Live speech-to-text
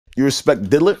You respect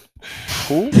Diddler?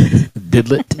 Who?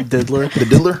 Diddler. The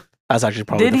Diddler? That's actually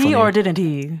probably Did the he funnier. or didn't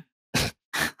he?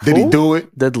 Did he do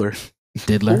it? Diddler?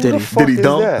 Diddler. Did Who the he? fuck Did he is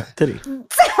don't? that? Did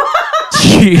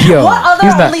he? Yo, What other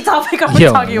he's not- only topic are we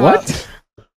Yo, talking what? about?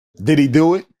 Did he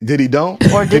do it? Did he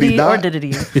don't? Or did he? Or not? did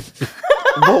he?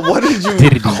 But what did you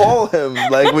Did he? call him?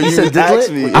 Like when you said asked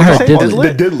Diddlet? me. I heard Say Diddler.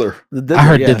 The Diddler. The Diddler, I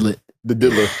heard yeah. Diddler. The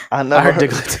Diddler. I never I heard heard.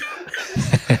 Diglett.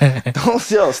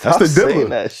 Yo, stop the saying Diddler.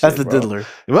 that shit, That's the bro. Diddler.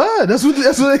 What?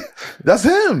 That's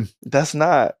him. That's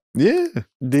not. Yeah.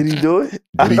 Did he do it?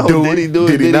 Did he do Did it? he do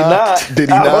it? Did he not? Did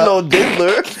he I not? don't know,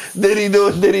 Diddler. Did he do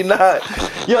it? Did he not?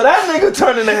 Yo, that nigga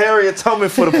turned into Harriet Tubman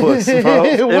for the puss, bro.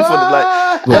 And for the,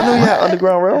 like, I knew he had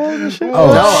Underground Railroad and shit.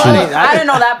 Oh, No, shit. I didn't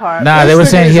know that part. Nah, they were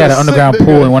This saying nigga he had is an a underground sick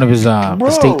pool nigga. in one of his Bro.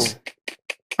 estates.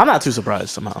 I'm not too surprised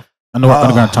somehow.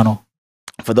 Underground tunnel.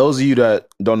 For those of you that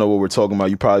don't know what we're talking about,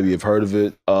 you probably have heard of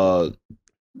it.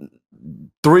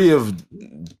 3 of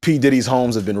P. Diddy's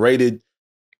homes have been raided.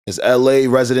 His LA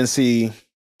residency,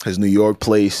 his New York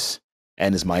place,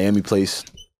 and his Miami place.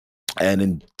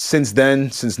 And since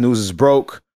then, since news is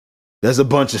broke, there's a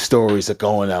bunch of stories that are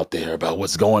going out there about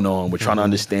what's going on. We're trying to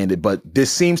understand it. But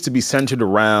this seems to be centered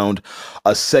around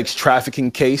a sex trafficking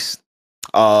case.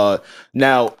 Now,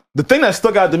 the thing that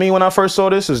stuck out to me when I first saw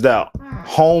this is that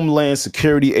Homeland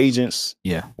Security agents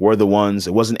were the ones.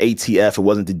 It wasn't ATF, it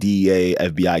wasn't the DEA,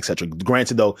 FBI, etc.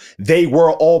 Granted, though, they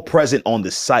were all present on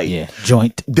the site. Yeah,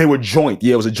 joint. They were joint.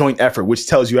 Yeah, it was a joint effort, which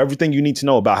tells you everything you need to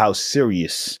know about how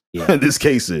serious this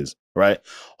case is, right?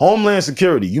 Homeland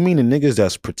Security. You mean the niggas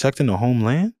that's protecting the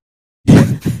homeland? You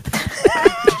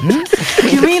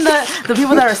mean the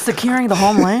people that are securing the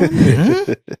homeland?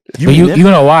 You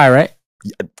know why, right?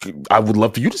 I would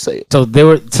love for you to say it. So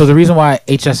the reason why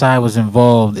HSI was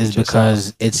involved is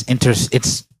because it's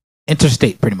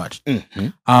interstate pretty much. Mm-hmm.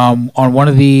 On one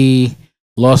of the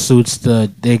lawsuits,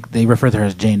 they refer to her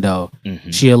as Jane Doe.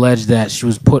 Mm-hmm. She alleged that she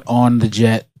was put on the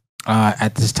jet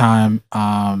at this time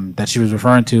that she was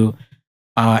referring to,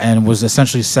 and was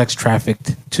essentially sex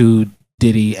trafficked to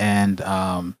Diddy and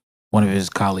one of his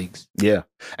colleagues. Yeah,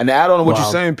 and to add on to what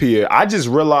you're saying, Pierre, I just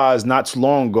realized not too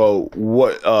long ago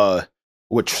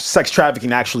what sex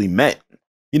trafficking actually meant.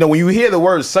 You know, when you hear the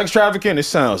word sex trafficking, it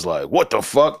sounds like, what the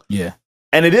fuck? Yeah.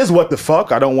 And it is what the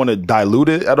fuck. I don't want to dilute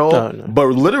it at all. No. But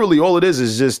literally all it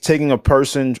is just taking a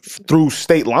person through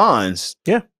state lines.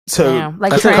 Yeah. To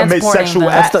commit sexual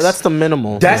acts. That's the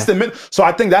minimal. That's the minimum. So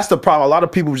I think that's the problem. A lot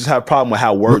of people just have a problem with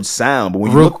how words sound. But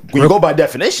when you go by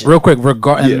definition. Real quick,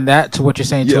 and that to what you're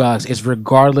saying too, Alex, is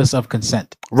regardless of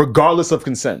consent. Regardless of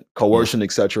consent. Coercion,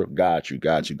 etc. Got you.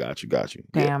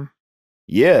 Damn.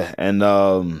 Yeah, and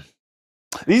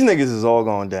these niggas is all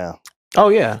going down. Oh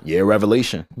yeah,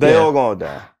 revelation. They all going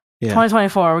down. Yeah.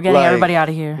 2024. We're getting everybody out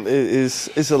of here.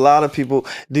 It's a lot of people.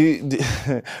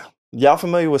 Y'all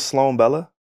familiar with Sloan Bella?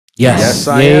 Yes,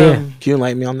 I am. Can you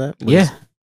enlighten me on that? Please? Yeah.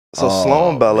 So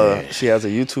Sloan Bella, she has a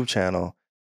YouTube channel.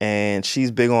 And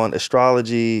she's big on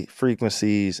astrology,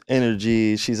 frequencies,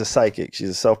 energy. She's a psychic. She's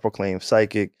a self-proclaimed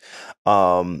psychic.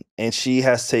 And she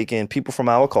has taken people from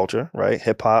our culture, right?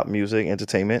 Hip hop, music,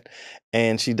 entertainment.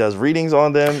 And she does readings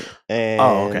on them.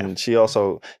 And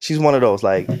she's one of those,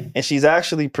 like, and she's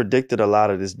actually predicted a lot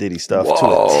of this Diddy stuff to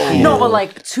a T. No, but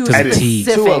like to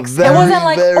specifics. To a It wasn't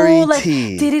like, like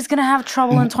T. Diddy's gonna have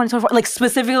trouble in 2024. Like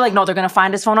specifically, like, no, they're gonna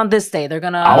find his phone on this day. They're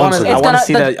gonna I want to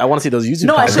see that. I want to see those YouTube.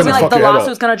 No, it should be like the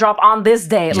lawsuit's gonna gonna drop on this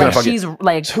day. Like she's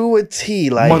like to a T.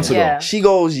 Like months ago. She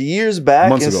goes years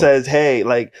back and says, hey,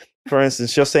 like, for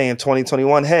instance, she'll say in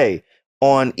 2021, hey,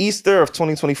 on Easter of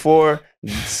 2024,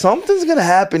 something's gonna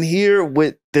happen here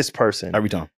with this person every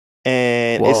time.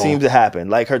 And it seems to happen.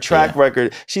 Like her track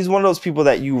record, she's one of those people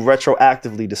that you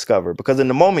retroactively discover because in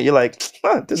the moment you're like,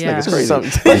 this nigga's crazy.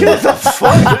 Like, what the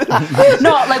fuck?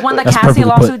 No, like when the Cassie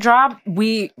lawsuit dropped,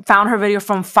 we found her video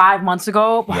from 5 months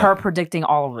ago, her predicting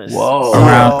all of this. Whoa.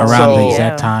 Around the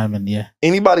exact time, and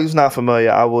anybody who's not familiar,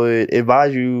 I would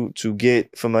advise you to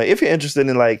get familiar. If you're interested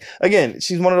in, like, again,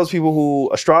 she's one of those people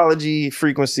who astrology,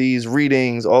 frequencies,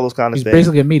 readings, all those kind of He's things.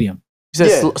 basically a medium. You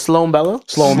said Sloan Bella?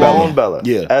 Sloan Bella.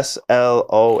 Yeah.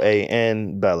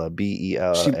 SLOAN Bella.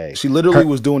 BELLA. She literally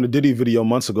was doing the Diddy video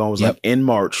months ago and was like in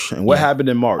March. And what happened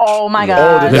in March? Oh my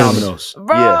God. All the dominoes.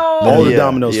 Bro. All the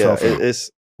dominoes fell for her.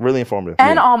 It's really informative.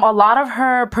 And a lot of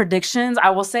her predictions,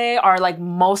 I will say, are like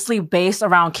mostly based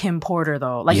around Kim Porter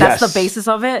though. Like that's the basis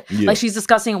of it. Yeah. Like she's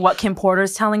discussing what Kim Porter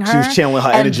is telling her. She was channeling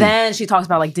her energy. And then she talks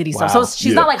about like Diddy stuff. So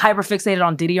she's not like hyper fixated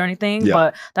on Diddy or anything,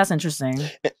 but that's interesting.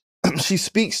 She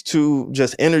speaks to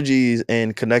just energies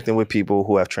and connecting with people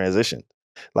who have transitioned.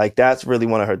 Like that's really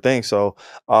one of her things. So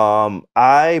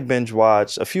I binge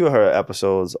watched a few of her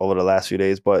episodes over the last few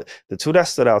days, but the two that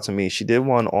stood out to me, she did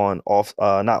one on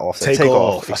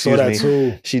Takeoff. I saw that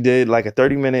too. She did like a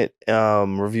 30-minute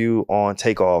review on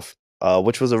Takeoff.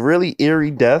 Which was a really eerie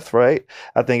death, right?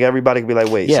 I think everybody could be like,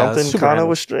 wait, something kind of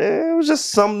was, it was just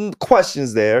some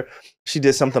questions there. She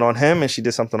did something on him and she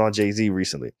did something on Jay-Z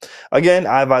recently. Again,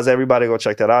 I advise everybody to go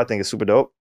check that out. I think it's super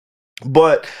dope.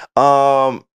 But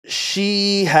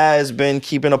she has been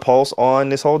keeping a pulse on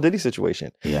this whole Diddy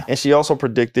situation. Yeah. And she also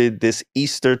predicted this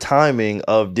Easter timing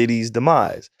of Diddy's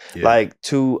demise, like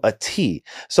to a T.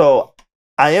 So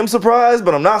I am surprised,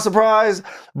 but I'm not surprised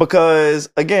because,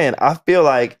 again, I feel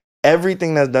like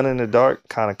everything that's done in the dark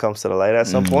kind of comes to the light at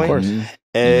some point.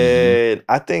 And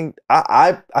I think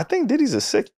I think Diddy's a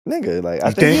sick nigga. Like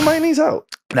I think he might need help.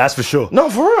 That's for sure. No,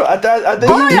 for real. I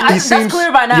think he seems, that's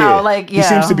clear by now. He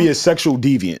seems to be a sexual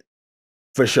deviant,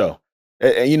 for sure.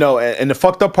 You know, and the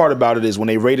fucked up part about it is when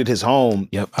they raided his home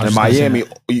in Miami,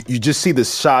 you just see the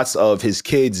shots of his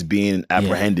kids being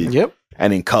apprehended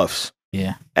and in cuffs.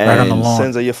 Yeah, and right on the lawn.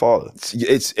 Sins of your father.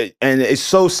 It's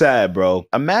so sad, bro.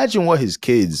 Imagine what his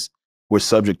kids were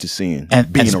subject to seeing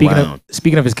and being around.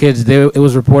 Speaking of his kids, it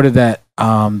was reported that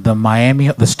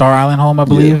the Star Island home, I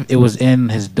believe, it was in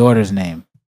his daughter's name.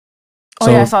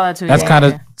 So I saw that too. That's kind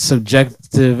of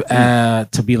subjective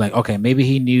to be like, okay, maybe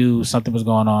he knew something was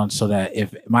going on, so that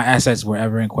if my assets were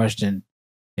ever in question,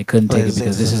 they couldn't take it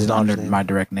because this is under my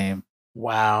direct name.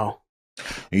 Wow.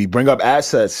 You bring up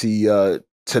assets. He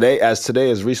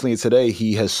as recently today,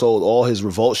 he has sold all his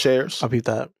Revolt shares. I'll beat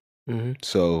that.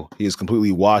 So he has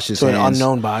completely washed his hands. To an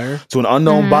unknown buyer? To an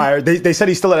unknown buyer. They said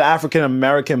he's still an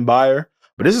African-American buyer,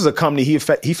 but this is a company he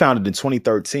founded in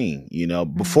 2013, you know,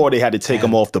 before they had to take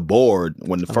him off the board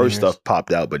when the first stuff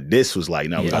popped out. But this was like,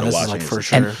 now we got to watch it. For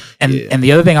sure. And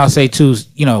the other thing I'll say too is,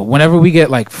 you know, whenever we get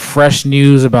like fresh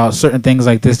news about certain things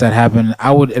like this that happen,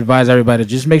 I would advise everybody to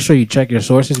just make sure you check your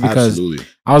sources, because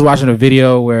I was watching a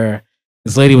video where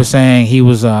this lady was saying he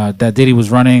was that Diddy was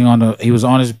he was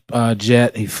on his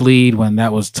jet. He fled when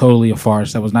that was totally a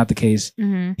farce. That was not the case.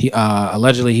 He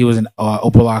allegedly he was in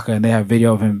Opalaka, and they have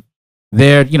video of him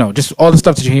there. You know, just all the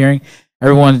stuff that you're hearing.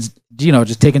 Everyone's, you know,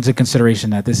 just take into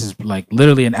consideration that this is like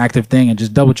literally an active thing, and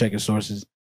just double check your sources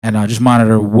and just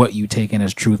monitor what you take in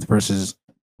as truth versus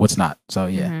what's not. So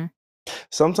yeah.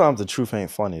 Sometimes the truth ain't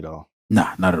funny though.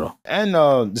 Nah, not at all. And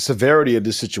the severity of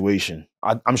this situation.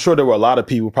 I'm sure there were a lot of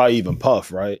people, probably even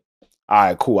Puff, right? All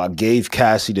right, cool. I gave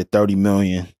Cassie the $30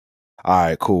 million. All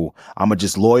right, cool. I'm going to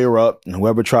just lawyer up, and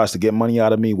whoever tries to get money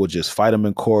out of me, we'll just fight them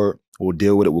in court. We'll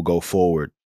deal with it. We'll go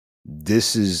forward.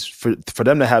 This is for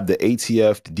them to have the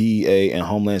ATF, the DEA, and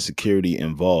Homeland Security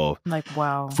involved. Like,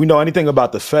 wow. If we know anything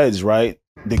about the feds, right?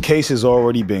 The case has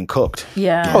already been cooked.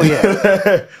 Yeah. Oh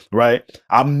yeah. Right.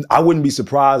 I wouldn't be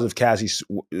surprised if Cassie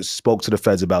spoke to the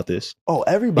feds about this. Oh,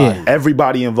 everybody.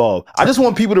 Everybody involved. I just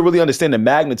want people to really understand the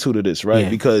magnitude of this, right?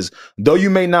 Because though you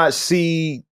may not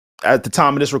see at the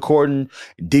time of this recording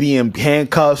Diddy in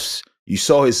handcuffs, you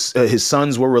saw his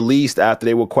sons were released after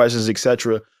they were questions,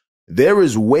 etc. There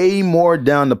is way more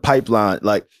down the pipeline.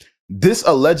 Like this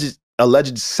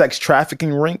alleged sex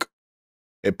trafficking ring.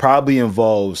 It probably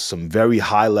involves some very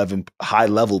high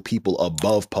level people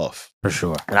above Puff. For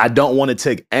sure. And I don't want to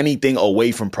take anything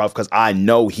away from Puff because I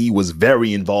know he was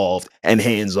very involved and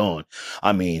hands-on.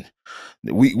 I mean,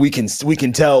 we can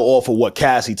tell off of what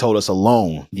Cassie told us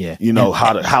alone. Yeah. You know,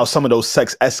 how some of those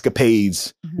sex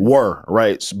escapades were,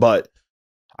 right? But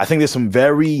I think there's some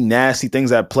very nasty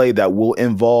things at play that will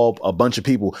involve a bunch of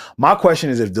people. My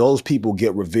question is if those people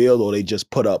get revealed or they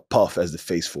just put up Puff as the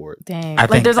face for it. Dang.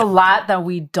 Like there's a lot that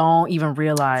we don't even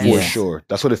realize. For sure.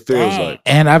 That's what it feels like.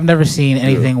 And I've never seen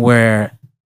anything where,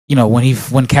 you know,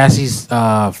 when Cassie's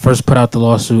first put out the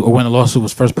lawsuit, or when the lawsuit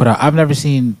was first put out, I've never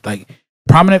seen like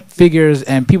prominent figures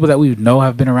and people that we know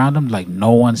have been around him, like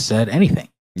no one said anything.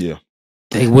 Yeah.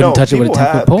 They wouldn't touch it with a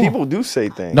 10-foot pole. People do say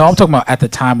things. No, I'm talking about at the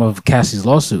time of Cassie's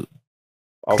lawsuit.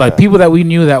 Okay. Like people that we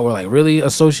knew that were like really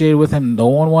associated with him, no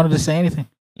one wanted to say anything.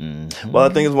 Well,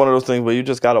 I think it's one of those things where you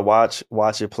just got to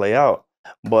watch it play out.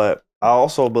 But I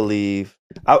also believe,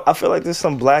 I feel like there's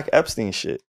some black Epstein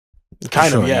shit.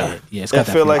 Kind of, yeah. It's got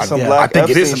it feels like some black I think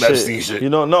Epstein, it is some Epstein shit. You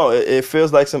don't know. It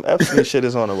feels like some Epstein shit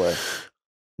is on the way.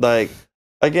 Like,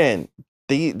 again,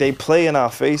 they play in our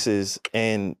faces,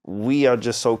 and we are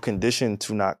just so conditioned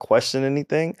to not question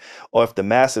anything. Or if the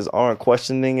masses aren't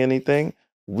questioning anything,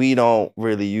 we don't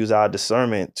really use our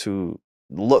discernment to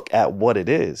look at what it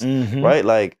is, right?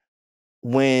 Like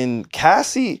when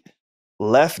Cassie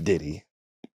left Diddy,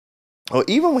 or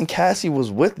even when Cassie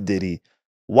was with Diddy,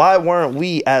 why weren't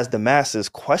we as the masses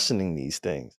questioning these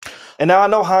things? And now I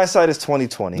know hindsight is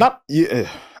 2020.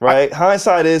 Right?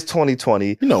 Hindsight is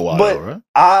 2020. You know why, but though, right?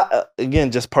 I, again,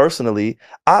 just personally,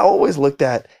 I always looked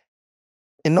at,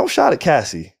 and no shot at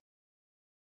Cassie,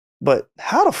 but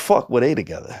how the fuck were they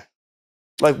together?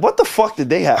 Like, what the fuck did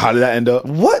they have? How did that end up?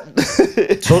 What?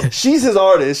 She's his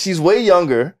artist. She's way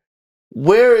younger.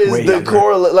 Where is the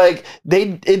correlate? Like,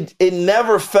 it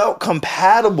never felt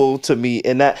compatible to me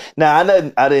in that. Now,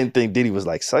 I didn't think Diddy was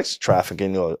like sex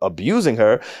trafficking or abusing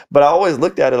her, but I always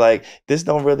looked at it like, this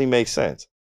don't really make sense.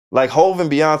 Like Hov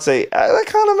and Beyonce, that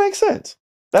kind of makes sense.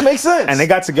 That makes sense. And they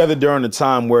got together during a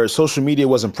time where social media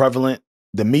wasn't prevalent.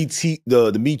 The Me Too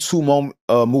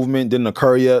movement didn't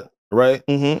occur yet, right?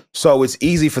 Mm-hmm. So it's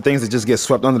easy for things to just get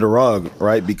swept under the rug,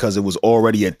 right? Because it was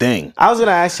already a thing. I was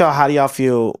gonna ask y'all, how do y'all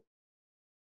feel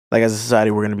like as a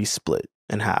society we're gonna be split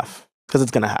in half? Because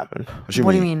it's gonna happen. What do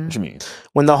you mean? What you mean?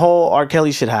 When the whole R.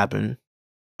 Kelly shit happened,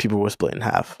 people were split in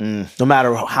half. No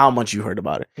matter how much you heard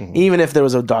about it. Mm-hmm. Even if there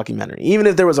was a documentary, even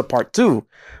if there was a part 2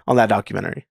 on that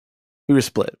documentary, we were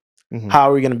split. Mm-hmm. How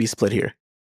are we gonna be split here?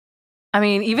 I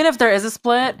mean, even if there is a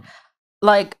split,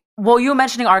 like, well, you were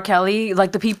mentioning R. Kelly,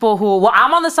 like the people who, well,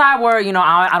 I'm on the side where, you know,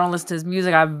 I don't listen to his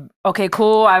music. Okay,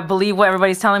 cool. I believe what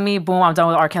everybody's telling me. Boom, I'm done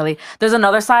with R. Kelly. There's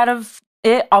another side of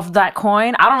that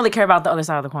coin. I don't really care about the other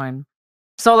side of the coin.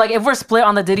 So, like, if we're split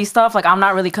on the Diddy stuff, like, I'm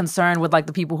not really concerned with, like,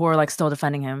 the people who are, like, still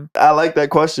defending him. I like that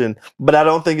question, but I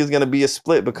don't think it's going to be a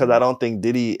split because I don't think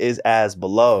Diddy is as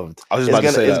beloved. I was just about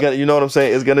to say that. You know what I'm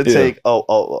saying? It's going to take,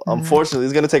 unfortunately,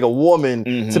 it's going to take a woman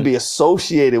to be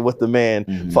associated with the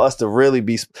man for us to really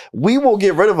be. We will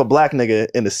get rid of a black nigga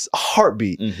in a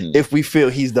heartbeat if we feel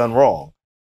he's done wrong.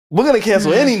 We're going to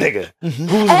cancel any nigga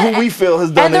who we feel has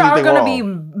done anything wrong. And there are going to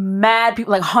be mad people,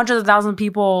 like hundreds of thousands of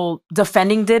people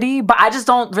defending Diddy, but I just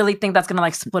don't really think that's going to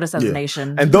like split us as a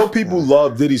nation. And though people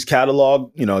love Diddy's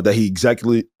catalog, you know, that he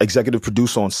executive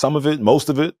produced on some of it, most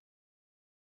of it,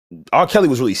 R. Kelly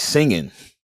was really singing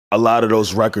a lot of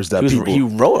those records that he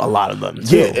wrote a lot of them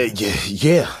too.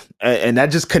 Yeah. And that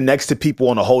just connects to people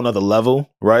on a whole nother level,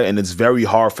 right? And it's very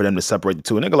hard for them to separate the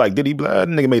two. A nigga like Diddy, that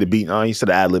nigga made a beat. He said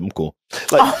ad-lib, I'm cool.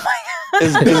 Like, oh my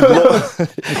God.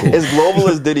 As global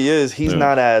as Diddy is, he's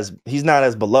not as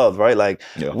beloved, right? Like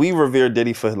we revere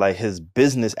Diddy for like his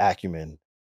business acumen,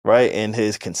 right? And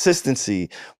his consistency.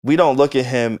 We don't look at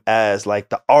him as like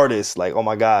the artist, like, oh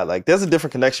my God, like there's a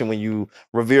different connection when you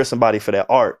revere somebody for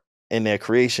their art in their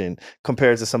creation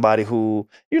compared to somebody who,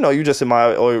 you know, you just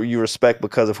admire or you respect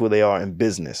because of who they are in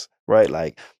business, right?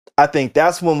 Like, I think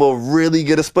that's when we'll really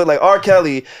get a split. Like R.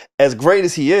 Kelly, as great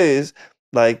as he is,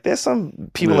 like there's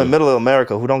some people in middle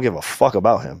America who don't give a fuck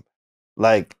about him.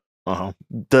 Like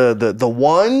the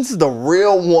ones, the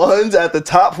real ones at the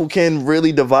top who can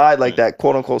really divide like that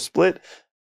quote unquote split,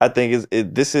 I think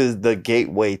this is the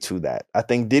gateway to that. I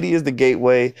think Diddy is the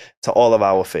gateway to all of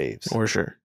our faves. For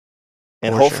sure.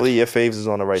 And hopefully your faves is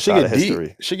on the right side of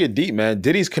history. Should get deep, man.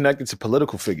 Diddy's connected to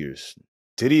political figures.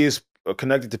 Diddy is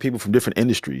connected to people from different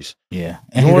industries. Yeah.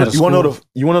 And you want to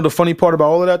know the funny part about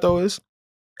all of that though is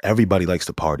everybody likes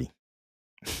to party.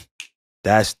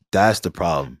 That's the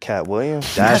problem. Cat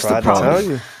Williams. That's the problem. Tell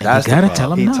you. That's you gotta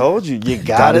tell him no. He told you. You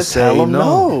gotta tell him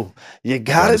no. You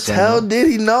gotta tell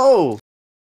Diddy no.